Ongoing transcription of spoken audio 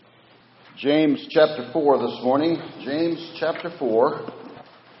James chapter 4 this morning. James chapter 4.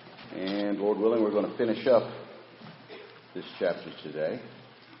 And Lord willing, we're going to finish up this chapter today.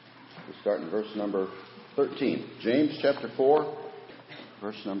 We'll start in verse number 13. James chapter 4,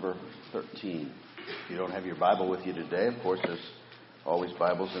 verse number 13. If you don't have your Bible with you today, of course, there's always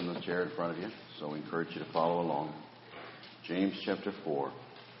Bibles in the chair in front of you. So we encourage you to follow along. James chapter 4.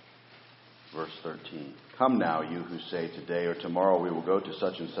 Verse 13. Come now, you who say today or tomorrow we will go to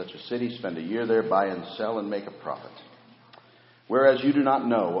such and such a city, spend a year there, buy and sell, and make a profit. Whereas you do not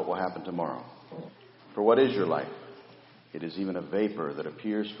know what will happen tomorrow. For what is your life? It is even a vapor that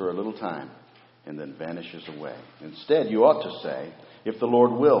appears for a little time and then vanishes away. Instead, you ought to say, if the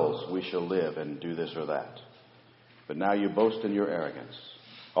Lord wills, we shall live and do this or that. But now you boast in your arrogance.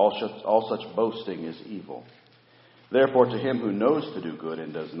 All such boasting is evil. Therefore, to him who knows to do good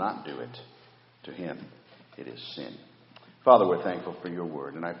and does not do it, to him it is sin. Father, we're thankful for your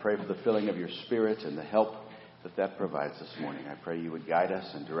word, and I pray for the filling of your Spirit and the help that provides this morning. I pray you would guide us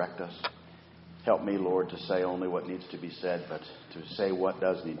and direct us. Help me, Lord, to say only what needs to be said, but to say what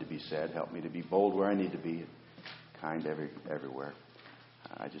does need to be said. Help me to be bold where I need to be, kind everywhere.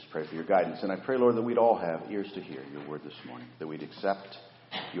 I just pray for your guidance, and I pray, Lord, that we'd all have ears to hear your word this morning, that we'd accept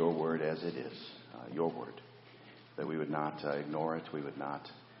your word as it is, your word, that we would not ignore it, we would not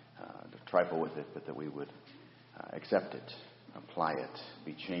trifle with it, but that we would accept it, apply it,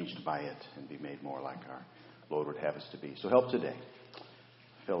 be changed by it, and be made more like our Lord would have us to be. So help today.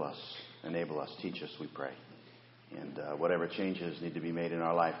 Fill us, enable us, teach us, we pray. And whatever changes need to be made in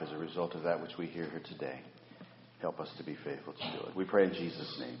our life as a result of that which we hear here today, help us to be faithful to do it. We pray in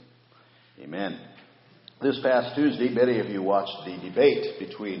Jesus' name. Amen. This past Tuesday, many of you watched the debate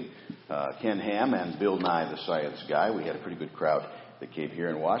between Ken Ham and Bill Nye, the science guy. We had a pretty good crowd that came here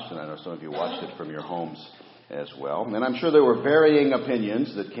and watched, and I know some of you watched it from your homes as well. And I'm sure there were varying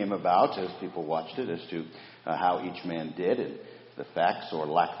opinions that came about as people watched it as to how each man did and the facts or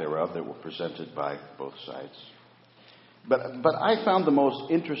lack thereof that were presented by both sides. But I found the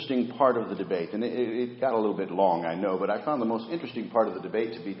most interesting part of the debate, and it got a little bit long, I know, but I found the most interesting part of the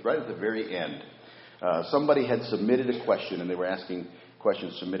debate to be right at the very end. Somebody had submitted a question, and they were asking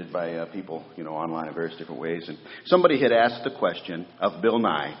questions submitted by people, online in various different ways. And somebody had asked the question of Bill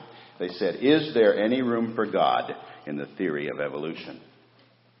Nye. They said, is there any room for God in the theory of evolution?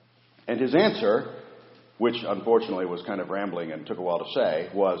 And his answer, which unfortunately was kind of rambling and took a while to say,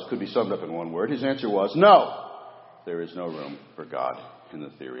 could be summed up in one word. His answer was, no, there is no room for God in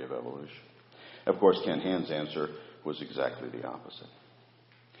the theory of evolution. Of course, Ken Ham's answer was exactly the opposite.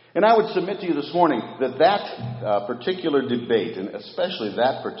 And I would submit to you this morning that particular debate, and especially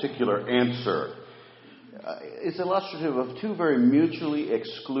that particular answer, is illustrative of two very mutually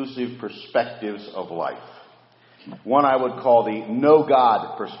exclusive perspectives of life. One I would call the no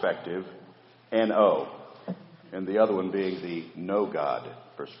God perspective, N-O, and the other one being the no God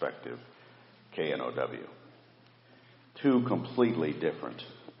perspective, K-N-O-W. Two completely different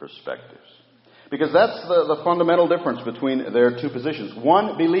perspectives. Because that's the fundamental difference between their two positions.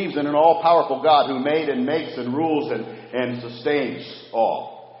 One believes in an all-powerful God who made and makes and rules and sustains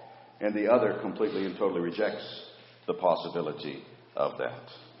all. And the other completely and totally rejects the possibility of that.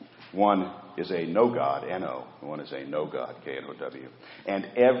 One is a no God, N-O. One is a no God, K-N-O-W. And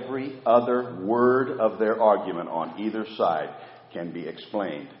every other word of their argument on either side can be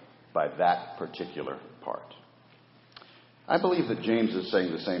explained by that particular part. I believe that James is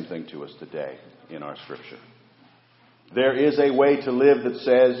saying the same thing to us today in our scripture. There is a way to live that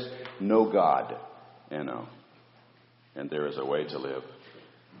says no God, N-O. And there is a way to live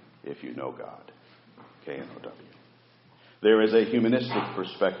if you know God, K-N-O-W. There is a humanistic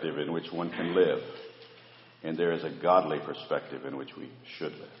perspective in which one can live. And there is a godly perspective in which we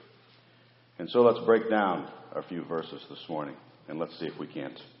should live. And so let's break down a few verses this morning. And let's see if we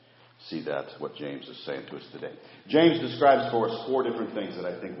can't see that, what James is saying to us today. James describes for us four different things that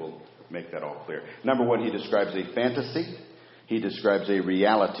I think will make that all clear. Number one, he describes a fantasy. He describes a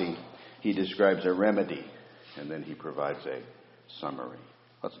reality. He describes a remedy. And then he provides a summary.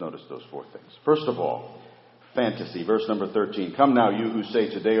 Let's notice those four things. First of all, fantasy. Verse number 13. Come now, you who say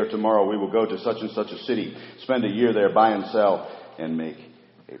today or tomorrow we will go to such and such a city, spend a year there, buy and sell, and make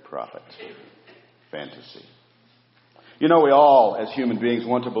a profit. Fantasy. We all, as human beings,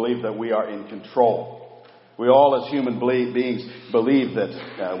 want to believe that we are in control. We all, as human beings, believe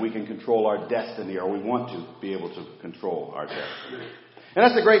that we can control our destiny, or we want to be able to control our destiny. And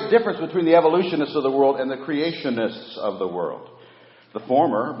that's the great difference between the evolutionists of the world and the creationists of the world. The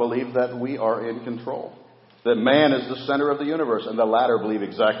former believe that we are in control, that man is the center of the universe, and the latter believe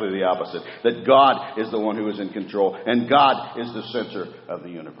exactly the opposite, that God is the one who is in control, and God is the center of the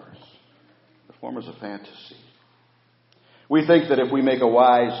universe. The former is a fantasy. We think that if we make a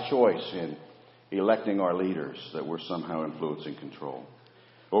wise choice in electing our leaders, that we're somehow influencing control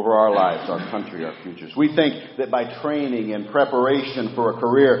over our lives, our country, our futures. We think that by training and preparation for a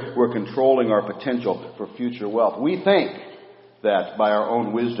career, we're controlling our potential for future wealth. We think that by our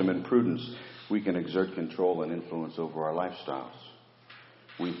own wisdom and prudence, we can exert control and influence over our lifestyles.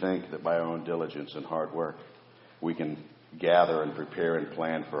 We think that by our own diligence and hard work, we can gather and prepare and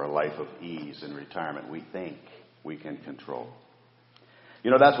plan for a life of ease and retirement. We think we can control.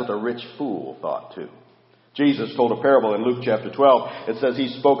 You know, that's what the rich fool thought too. Jesus told a parable in Luke chapter 12. It says he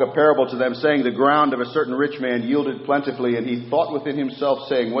spoke a parable to them, saying, the ground of a certain rich man yielded plentifully, and he thought within himself,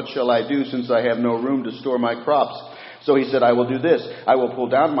 saying, what shall I do, since I have no room to store my crops? So he said, I will do this. I will pull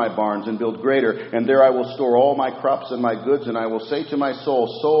down my barns and build greater, and there I will store all my crops and my goods, and I will say to my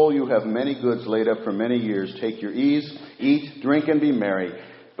soul, soul, you have many goods laid up for many years. Take your ease, eat, drink, and be merry.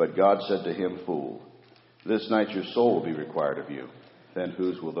 But God said to him, fool, this night your soul will be required of you. Then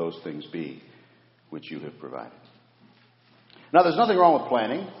whose will those things be which you have provided? Now, there's nothing wrong with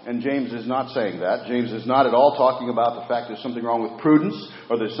planning, and James is not saying that. James is not at all talking about the fact there's something wrong with prudence,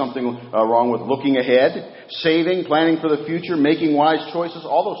 or there's something wrong with looking ahead, saving, planning for the future, making wise choices.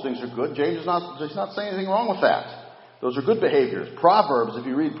 All those things are good. James is not saying anything wrong with that. Those are good behaviors. Proverbs, if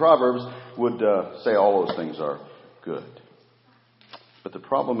you read Proverbs, would say all those things are good. But the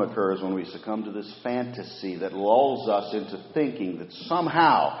problem occurs when we succumb to this fantasy that lulls us into thinking that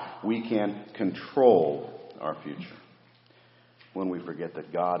somehow we can control our future. When we forget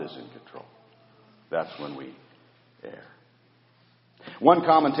that God is in control. That's when we err. One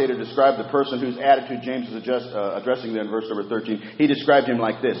commentator described the person whose attitude James is addressing there in verse number 13. He described him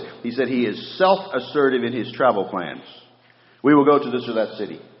like this. He said he is self-assertive in his travel plans. We will go to this or that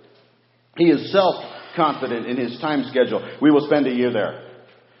city. He is self-confident in his time schedule. We will spend a year there.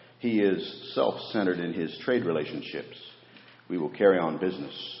 He is self-centered in his trade relationships. We will carry on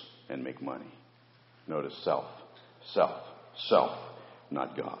business and make money. Notice self,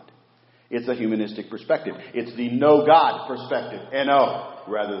 not God. It's a humanistic perspective. It's the no God perspective, N-O,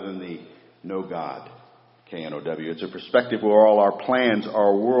 rather than the no God, K-N-O-W. It's a perspective where all our plans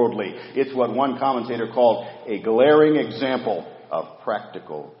are worldly. It's what one commentator called a glaring example of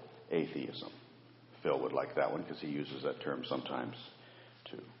practical atheism. Phil would like that one because he uses that term sometimes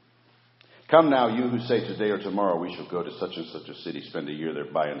too. Come now, you who say today or tomorrow we shall go to such and such a city, spend a year there,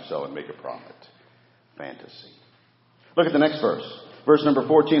 buy and sell, and make a profit. Fantasy. Look at the next verse. Verse number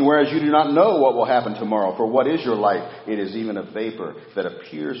 14, whereas you do not know what will happen tomorrow, for what is your life? It is even a vapor that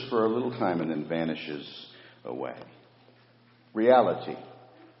appears for a little time and then vanishes away. Reality.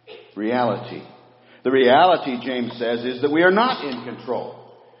 The reality, James says, is that we are not in control.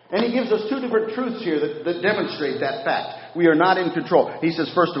 And he gives us two different truths here that demonstrate that fact. We are not in control. He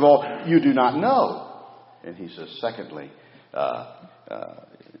says, first of all, you do not know. And he says, secondly,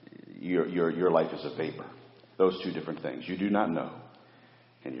 your life is a vapor. Those two different things. You do not know,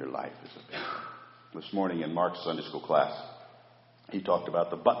 and your life is a vapor. This morning in Mark's Sunday school class, he talked about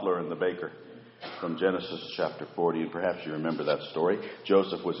the butler and the baker from Genesis chapter 40, and perhaps you remember that story.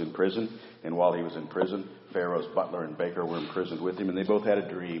 Joseph was in prison, and while he was in prison, Pharaoh's butler and baker were imprisoned with him, and they both had a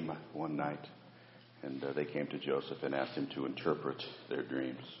dream one night. And they came to Joseph and asked him to interpret their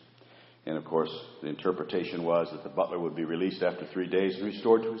dreams. And of course, the interpretation was that the butler would be released after 3 days and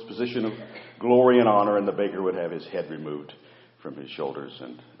restored to his position of glory and honor, and the baker would have his head removed from his shoulders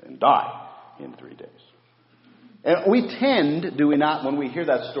and die in 3 days. And we tend, do we not, when we hear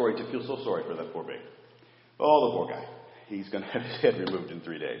that story, to feel so sorry for that poor baker. Oh, the poor guy. He's going to have his head removed in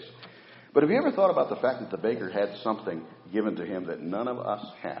 3 days. But have you ever thought about the fact that the baker had something given to him that none of us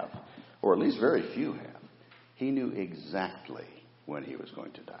have, or at least very few have? He knew exactly when he was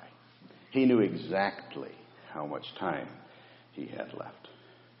going to die. He knew exactly how much time he had left.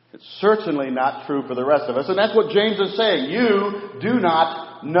 It's certainly not true for the rest of us, and that's what James is saying. You do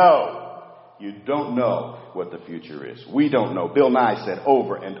not know. You don't know what the future is. We don't know. Bill Nye said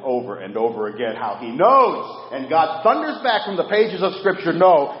over and over and over again how he knows. And God thunders back from the pages of Scripture,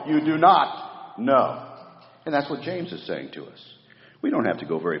 no, you do not know. And that's what James is saying to us. We don't have to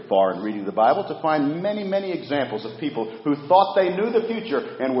go very far in reading the Bible to find many, many examples of people who thought they knew the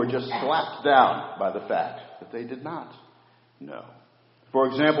future and were just slapped down by the fact that they did not know. For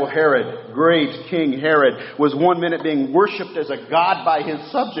example, Herod, great King Herod, was one minute being worshipped as a god by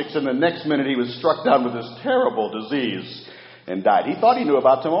his subjects, and the next minute he was struck down with this terrible disease and died. He thought he knew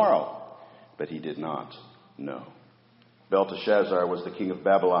about tomorrow, but he did not know. Belteshazzar was the king of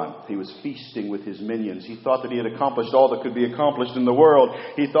Babylon. He was feasting with his minions. He thought that he had accomplished all that could be accomplished in the world.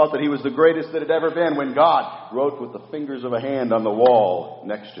 He thought that he was the greatest that had ever been when God wrote with the fingers of a hand on the wall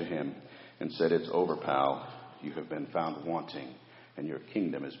next to him. and said, "It's over, pal. You have been found wanting, and your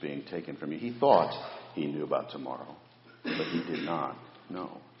kingdom is being taken from you." He thought he knew about tomorrow, but he did not know.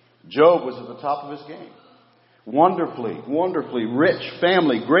 Job was at the top of his game. Wonderfully rich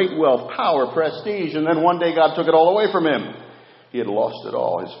family, great wealth, power, prestige, and then one day God took it all away from him. He had lost it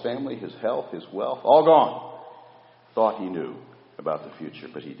all. His family, his health, his wealth, all gone. Thought he knew about the future,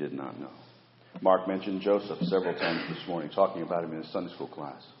 but he did not know. Mark mentioned Joseph several times this morning, talking about him in his Sunday school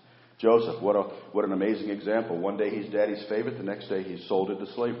class. Joseph, what an amazing example. One day he's daddy's favorite, the next day he's sold into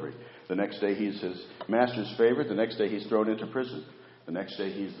slavery. The next day he's his master's favorite, the next day he's thrown into prison. The next day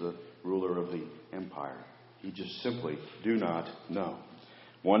he's the ruler of the empire. You just simply do not know.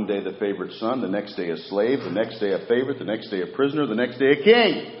 One day the favorite son, the next day a slave, the next day a favorite, the next day a prisoner, the next day a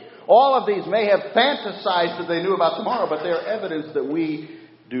king. All of these may have fantasized that they knew about tomorrow, but they are evidence that we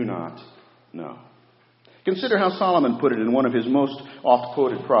do not know. Consider how Solomon put it in one of his most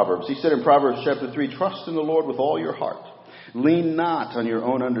oft-quoted Proverbs. He said in Proverbs chapter 3, "Trust in the Lord with all your heart. Lean not on your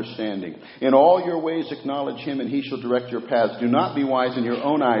own understanding. In all your ways acknowledge him, and he shall direct your paths. Do not be wise in your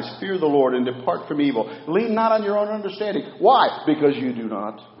own eyes. Fear the Lord and depart from evil." Lean not on your own understanding. Why? Because you do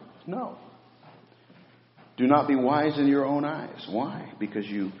not know. Do not be wise in your own eyes. Why? Because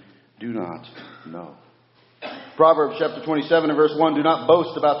you do not know. Proverbs chapter 27 and verse 1, "Do not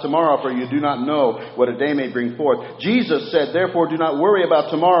boast about tomorrow, for you do not know what a day may bring forth." Jesus said, "Therefore do not worry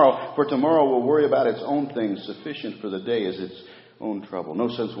about tomorrow, for tomorrow will worry about its own things. Sufficient for the day is its own trouble." No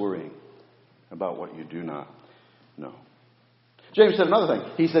sense worrying about what you do not know. James said another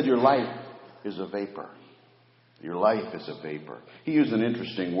thing. He said, "Your life is a vapor." Your life is a vapor. He used an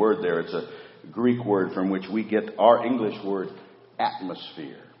interesting word there. It's a Greek word from which we get our English word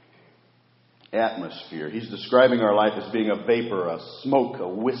atmosphere. Atmosphere. He's describing our life as being a vapor, a smoke, a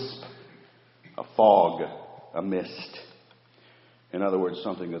wisp, a fog, a mist. In other words,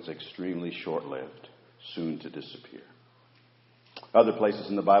 something that's extremely short-lived, soon to disappear. Other places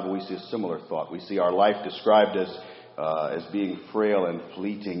in the Bible we see a similar thought. We see our life described as being frail and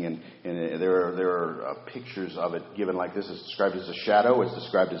fleeting, and there are pictures of it given like this. It's described as a shadow, it's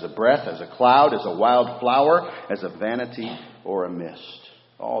described as a breath, as a cloud, as a wild flower, as a vanity, or a mist.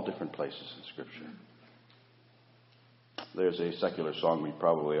 All different places in Scripture. There's a secular song we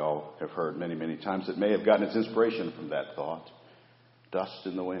probably all have heard many, many times that may have gotten its inspiration from that thought. Dust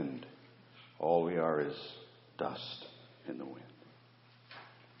in the wind. All we are is dust in the wind.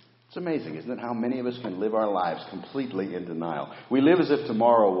 It's amazing, isn't it, how many of us can live our lives completely in denial. We live as if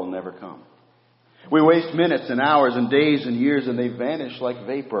tomorrow will never come. We waste minutes and hours and days and years, and they vanish like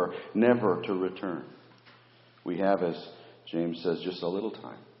vapor, never to return. We have, as James says, just a little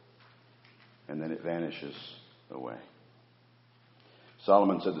time, and then it vanishes away.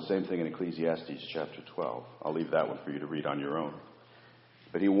 Solomon said the same thing in Ecclesiastes chapter 12. I'll leave that one for you to read on your own.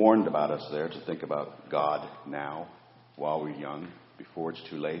 But he warned about us there to think about God now, while we're young, before it's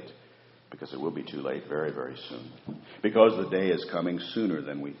too late, because it will be too late very, very soon. Because the day is coming sooner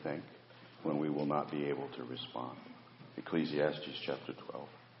than we think, when we will not be able to respond. Ecclesiastes chapter 12.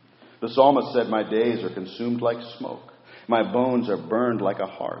 The psalmist said, "My days are consumed like smoke. My bones are burned like a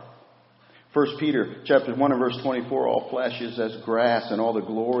hearth." 1 Peter chapter 1 and verse 24, "All flesh is as grass, and all the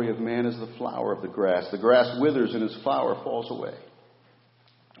glory of man is the flower of the grass. The grass withers and its flower falls away."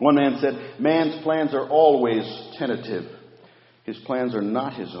 One man said, "Man's plans are always tentative. His plans are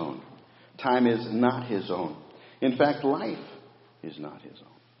not his own. Time is not his own. In fact, life is not his own."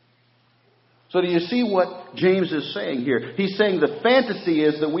 So do you see what James is saying here? He's saying the fantasy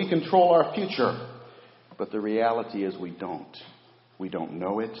is that we control our future. But the reality is we don't. We don't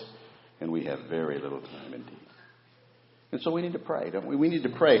know it, and we have very little time indeed. And so we need to pray, don't we? We need to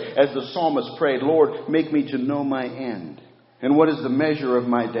pray as the psalmist prayed, "Lord, make me to know my end, and what is the measure of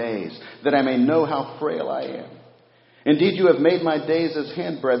my days, that I may know how frail I am. Indeed, you have made my days as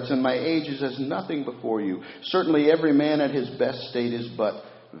handbreadths, and my age is as nothing before you. Certainly every man at his best state is but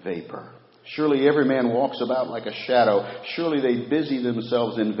vapor. Surely every man walks about like a shadow. Surely they busy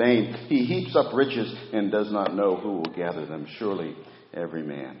themselves in vain. He heaps up riches and does not know who will gather them. Surely every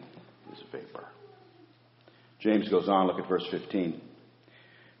man is vapor." James goes on, look at verse 15.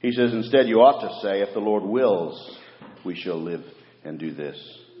 He says, "Instead you ought to say, if the Lord wills, we shall live and do this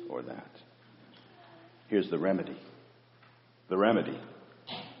or that." Here's the remedy. The remedy.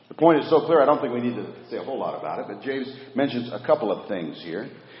 The point is so clear, I don't think we need to say a whole lot about it, but James mentions a couple of things here.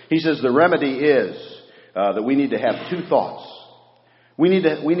 He says the remedy is that we need to have two thoughts. We need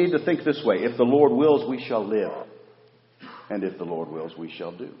to think this way. If the Lord wills, we shall live. And if the Lord wills, we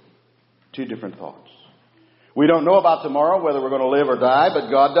shall do. Two different thoughts. We don't know about tomorrow, whether we're going to live or die, but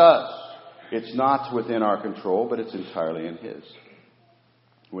God does. It's not within our control, but it's entirely in His.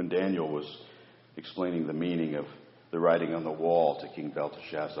 When Daniel was explaining the meaning of the writing on the wall to King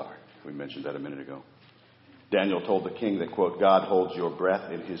Belteshazzar, we mentioned that a minute ago, Daniel told the king that, quote, God holds your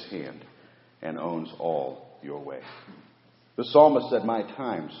breath in his hand and owns all your way. The psalmist said, my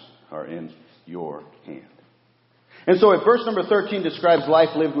times are in your hand. And so if verse number 13 describes life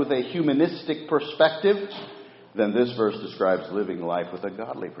lived with a humanistic perspective, then this verse describes living life with a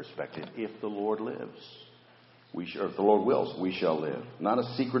godly perspective. If the Lord lives, if the Lord wills, we shall live. Not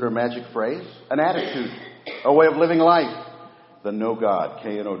a secret or magic phrase, an attitude, a way of living life. The know God,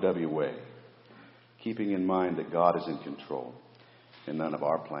 K-N-O-W way. Keeping in mind that God is in control and none of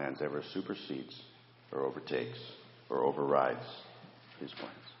our plans ever supersedes or overtakes or overrides his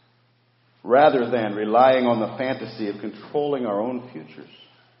plans. Rather than relying on the fantasy of controlling our own futures,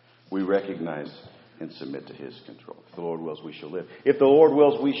 we recognize and submit to his control. If the Lord wills, we shall live. If the Lord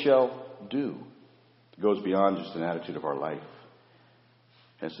wills, we shall do. It goes beyond just an attitude of our life.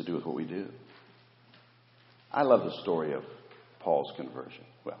 It has to do with what we do. I love the story of Paul's conversion.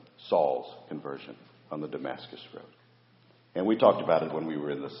 Well, Saul's conversion on the Damascus Road. And we talked about it when we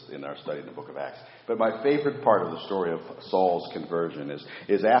were in our study in the book of Acts. But my favorite part of the story of Saul's conversion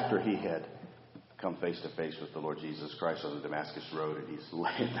is after he had come face to face with the Lord Jesus Christ on the Damascus Road, and he's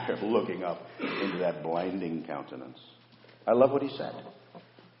laying there looking up into that blinding countenance. I love what he said.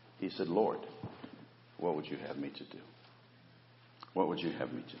 He said, Lord, what would you have me to do? What would you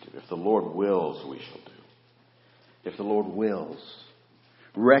have me to do? If the Lord wills, we shall do. If the Lord wills.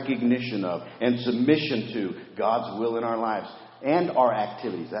 Recognition of and submission to God's will in our lives and our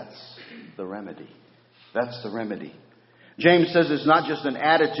activities. That's the remedy. That's the remedy. James says it's not just an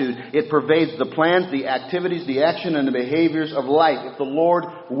attitude. It pervades the plans, the activities, the action, and the behaviors of life. If the Lord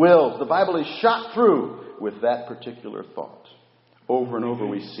wills. The Bible is shot through with that particular thought. Over and over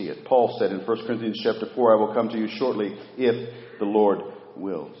we see it. Paul said in 1 Corinthians chapter 4, I will come to you shortly if the Lord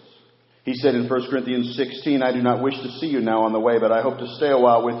wills. He said in 1 Corinthians 16, I do not wish to see you now on the way, but I hope to stay a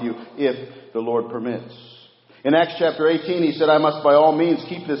while with you if the Lord permits. In Acts chapter 18, he said, I must by all means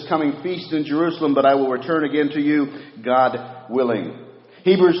keep this coming feast in Jerusalem, but I will return again to you, God willing.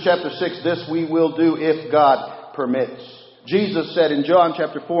 Hebrews chapter 6, this we will do if God permits. Jesus said in John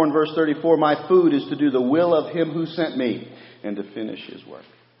chapter 4 and verse 34, my food is to do the will of him who sent me and to finish his work.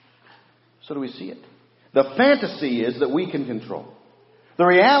 So do we see it? The fantasy is that we can control. The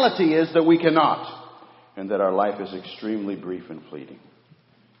reality is that we cannot, and that our life is extremely brief and fleeting.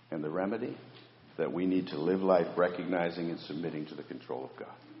 And the remedy, that we need to live life recognizing and submitting to the control of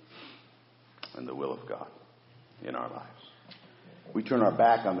God and the will of God in our lives. We turn our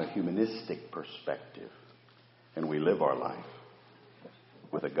back on the humanistic perspective, and we live our life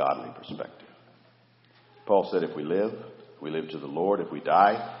with a godly perspective. Paul said, if we live to the Lord. If we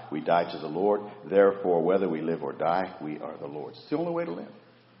die to the Lord. Therefore, whether we live or die, we are the Lord's. It's the only way to live.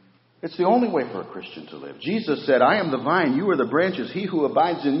 It's the only way for a Christian to live. Jesus said, I am the vine, you are the branches. He who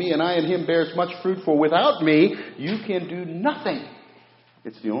abides in me and I in him bears much fruit, for without me you can do nothing.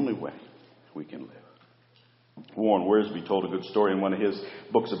 It's the only way we can live. Warren Wiersbe told a good story in one of his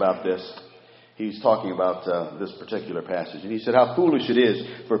books about this. He's talking about this particular passage. And he said how foolish it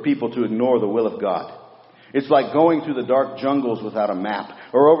is for people to ignore the will of God. It's like going through the dark jungles without a map,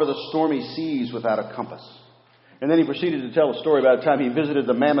 or over the stormy seas without a compass. And then he proceeded to tell a story about a time he visited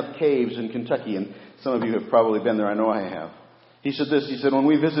the Mammoth Caves in Kentucky, and some of you have probably been there. I know I have. He said this, he said, when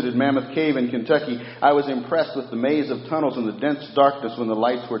we visited Mammoth Cave in Kentucky, I was impressed with the maze of tunnels and the dense darkness when the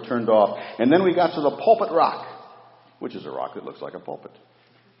lights were turned off. And then we got to the Pulpit Rock, which is a rock that looks like a pulpit.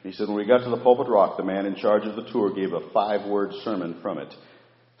 He said when we got to the Pulpit Rock, the man in charge of the tour gave a 5-word sermon from it.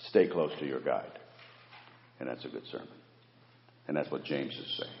 Stay close to your guide. And that's a good sermon. And that's what James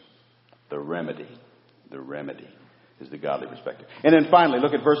is saying. The remedy is the godly perspective. And then finally,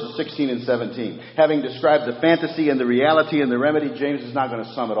 look at verses 16 and 17. Having described the fantasy and the reality and the remedy, James is not going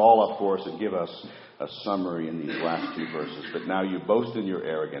to sum it all up for us and give us a summary in these last 2 verses. But now you boast in your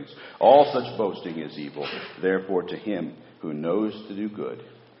arrogance. All such boasting is evil. Therefore, to him who knows to do good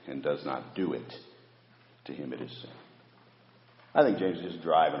and does not do it, to him it is sin. I think James is just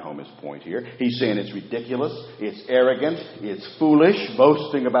driving home his point here. He's saying it's ridiculous, it's arrogant, it's foolish,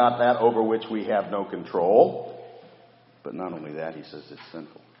 boasting about that over which we have no control. But not only that, he says it's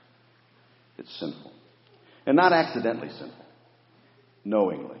sinful. It's sinful. And not accidentally sinful.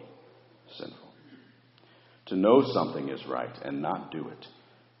 Knowingly sinful. To know something is right and not do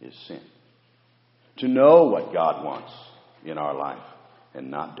it is sin. To know what God wants in our life and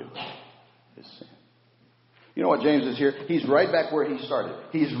not do it is sin. You know what James is here? He's right back where he started.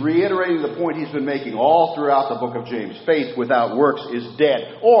 He's reiterating the point he's been making all throughout the book of James. Faith without works is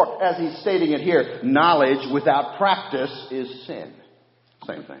dead. Or, as he's stating it here, knowledge without practice is sin.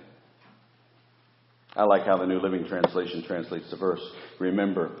 Same thing. I like how the New Living Translation translates the verse.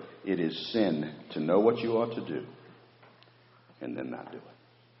 Remember, it is sin to know what you ought to do and then not do it.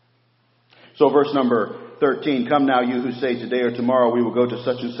 So verse number 13, come now you who say today or tomorrow we will go to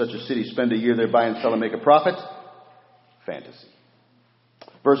such and such a city, spend a year there, buy and sell and make a profit. Fantasy.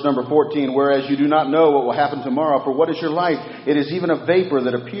 Verse number 14, whereas you do not know what will happen tomorrow, for what is your life? It is even a vapor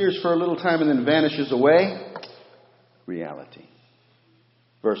that appears for a little time and then vanishes away. Reality.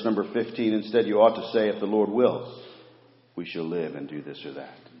 Verse number 15, instead you ought to say, if the Lord wills, we shall live and do this or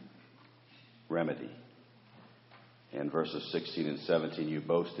that. Remedy. And verses 16 and 17, you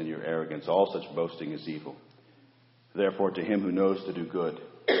boast in your arrogance. All such boasting is evil. Therefore, to him who knows to do good,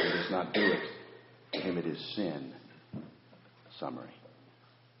 and does not do it, to him it is sin. Summary.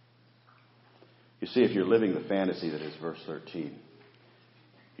 You see, if you're living the fantasy that is verse 13,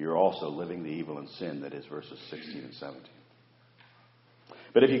 you're also living the evil and sin that is verses 16 and 17.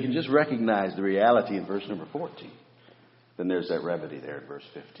 But if you can just recognize the reality in verse number 14, then there's that remedy there in verse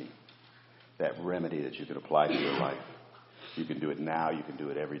 15. That remedy that you can apply to your life. You can do it now. You can do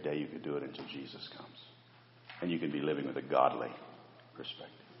it every day. You can do it until Jesus comes. And you can be living with a godly perspective.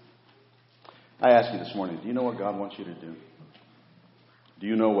 I ask you this morning, do you know what God wants you to do? Do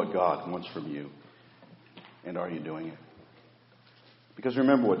you know what God wants from you? And are you doing it? Because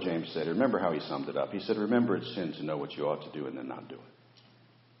remember what James said. Remember how he summed it up. He said, remember it's sin to know what you ought to do and then not do it.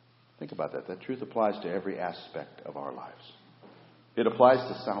 Think about that. That truth applies to every aspect of our lives. It applies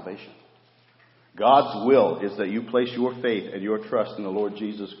to salvation. God's will is that you place your faith and your trust in the Lord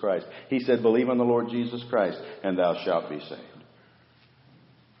Jesus Christ. He said, believe on the Lord Jesus Christ and thou shalt be saved.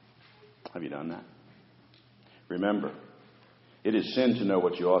 Have you done that? Remember, it is sin to know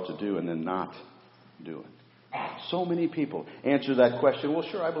what you ought to do and then not do it. So many people answer that question, well,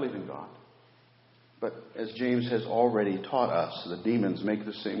 sure, I believe in God. But as James has already taught us, the demons make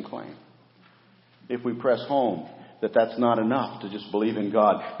the same claim. If we press home that that's not enough to just believe in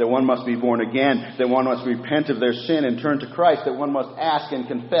God, that one must be born again, that one must repent of their sin and turn to Christ, that one must ask and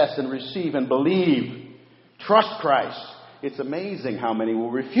confess and receive and believe, trust Christ. It's amazing how many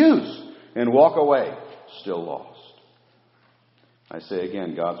will refuse and walk away still lost. I say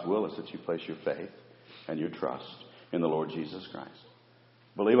again, God's will is that you place your faith and your trust in the Lord Jesus Christ.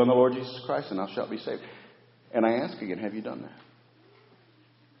 Believe on the Lord Jesus Christ and thou shalt be saved. And I ask again, have you done that?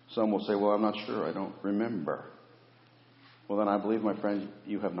 Some will say, well, I'm not sure. I don't remember. Well, then I believe, my friend,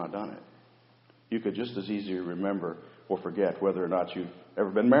 you have not done it. You could just as easily remember or forget whether or not you've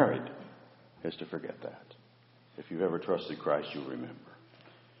ever been married as to forget that. If you've ever trusted Christ, you'll remember.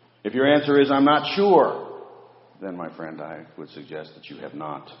 If your answer is, I'm not sure, then, my friend, I would suggest that you have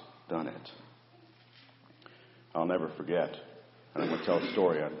not done it. I'll never forget, and I'm going to tell a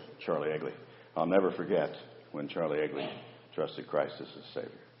story on Charlie Egley. I'll never forget when Charlie Egley trusted Christ as his Savior.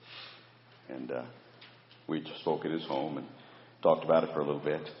 And we spoke at his home and talked about it for a little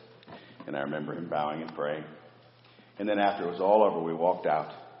bit. And I remember him bowing and praying. And then after it was all over, we walked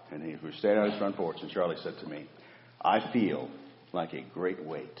out. And we were standing on his front porch. And Charlie said to me, I feel like a great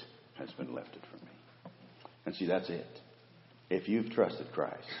weight has been lifted from me. And see, that's it. If you've trusted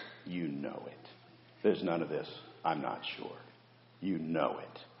Christ, you know it. There's none of this, I'm not sure. You know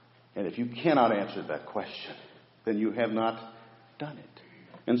it. And if you cannot answer that question, then you have not done it.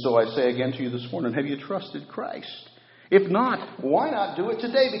 And so I say again to you this morning, have you trusted Christ? If not, why not do it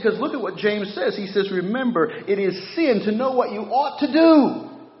today? Because look at what James says. He says, remember, it is sin to know what you ought to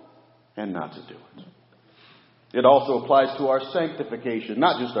do and not to do it. It also applies to our sanctification,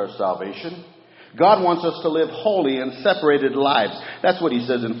 not just our salvation. God wants us to live holy and separated lives. That's what he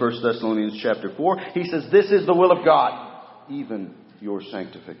says in 1 Thessalonians chapter 4. He says, this is the will of God, even your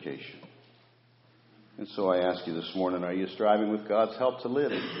sanctification. And so I ask you this morning, are you striving with God's help to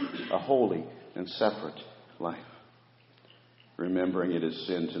live a holy and separate life? Remembering it is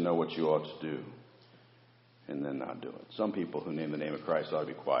sin to know what you ought to do and then not do it. Some people who name the name of Christ ought to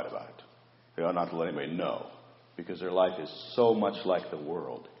be quiet about it. They ought not to let anybody know, because their life is so much like the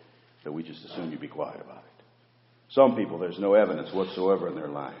world that we just assume you be quiet about it. Some people, there's no evidence whatsoever in their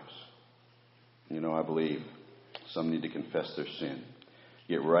lives. You know, I believe some need to confess their sin.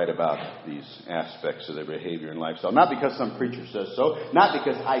 Get right about these aspects of their behavior and lifestyle. Not because some preacher says so. Not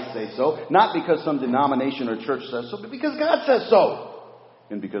because I say so. Not because some denomination or church says so. But because God says so.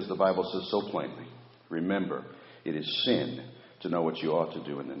 And because the Bible says so plainly. Remember, it is sin to know what you ought to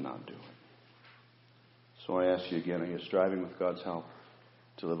do and then not do it. So I ask you again, are you striving with God's help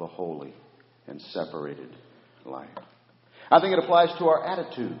to live a holy and separated life? I think it applies to our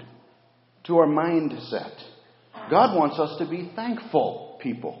attitude, to our mindset. God wants us to be thankful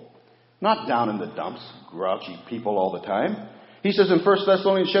people, not down in the dumps, grouchy people all the time. He says in 1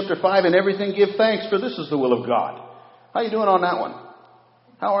 Thessalonians chapter 5, in everything give thanks, for this is the will of God. How are you doing on that one?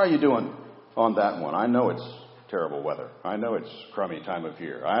 How are you doing on that one? I know it's terrible weather. I know it's crummy time of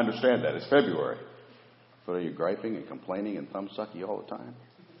year. I understand that. It's February. But are you griping and complaining and thumbsucky all the time?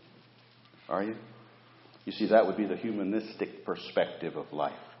 Are you? You see, that would be the humanistic perspective of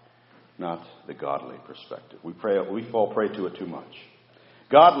life, not the godly perspective. We fall prey to it too much.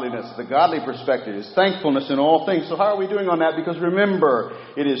 Godliness, the godly perspective, is thankfulness in all things. So how are we doing on that? Because remember,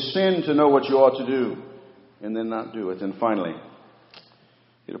 it is sin to know what you ought to do and then not do it. And finally,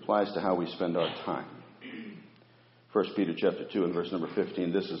 it applies to how we spend our time. 1 Peter chapter 2 and verse number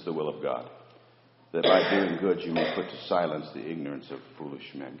 15, this is the will of God, that by doing good you may put to silence the ignorance of foolish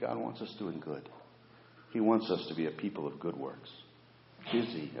men. God wants us doing good. He wants us to be a people of good works,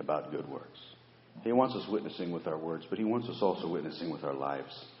 busy about good works. He wants us witnessing with our words, but he wants us also witnessing with our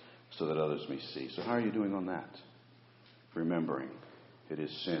lives so that others may see. So how are you doing on that? Remembering it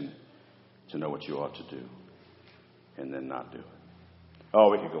is sin to know what you ought to do and then not do it. Oh,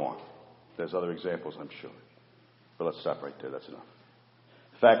 we could go on. There's other examples, I'm sure. But let's stop right there. That's enough.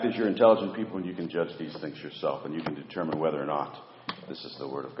 The fact is, you're intelligent people and you can judge these things yourself and you can determine whether or not this is the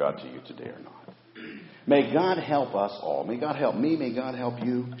Word of God to you today or not. May God help us all. May God help me. May God help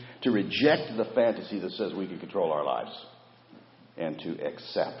you to reject the fantasy that says we can control our lives and to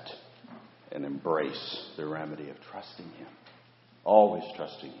accept and embrace the remedy of trusting Him. Always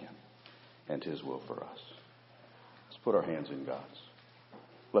trusting Him and His will for us. Let's put our hands in God's.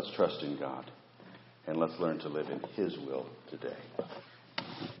 Let's trust in God. And let's learn to live in His will today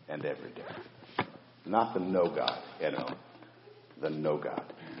and every day. Not the no God, N-O. The no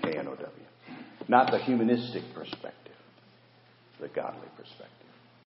God, K-N-O-W. Not the humanistic perspective, the godly perspective.